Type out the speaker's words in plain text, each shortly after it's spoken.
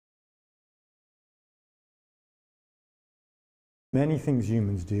Many things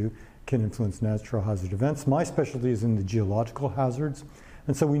humans do can influence natural hazard events. My specialty is in the geological hazards.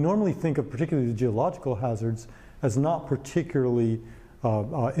 And so we normally think of particularly the geological hazards as not particularly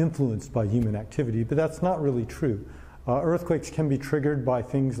influenced by human activity, but that's not really true. Earthquakes can be triggered by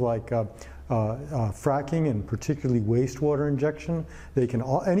things like fracking and particularly wastewater injection. They can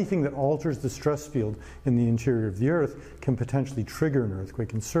anything that alters the stress field in the interior of the Earth can potentially trigger an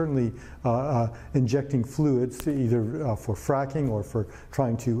earthquake, and certainly injecting fluids either for fracking or for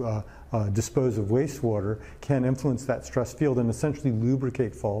trying to dispose of wastewater can influence that stress field and essentially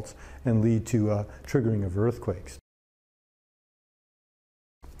lubricate faults and lead to triggering of earthquakes.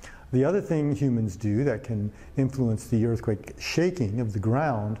 The other thing humans do that can influence the earthquake shaking of the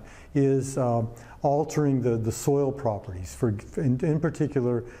ground is altering the soil properties. In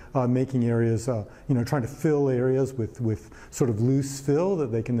particular, making areas, trying to fill areas with sort of loose fill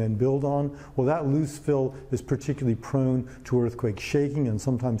that they can then build on. Well, that loose fill is particularly prone to earthquake shaking and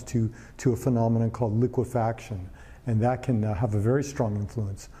sometimes to a phenomenon called liquefaction, and that can have a very strong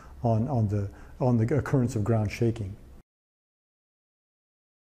influence on the occurrence of ground shaking.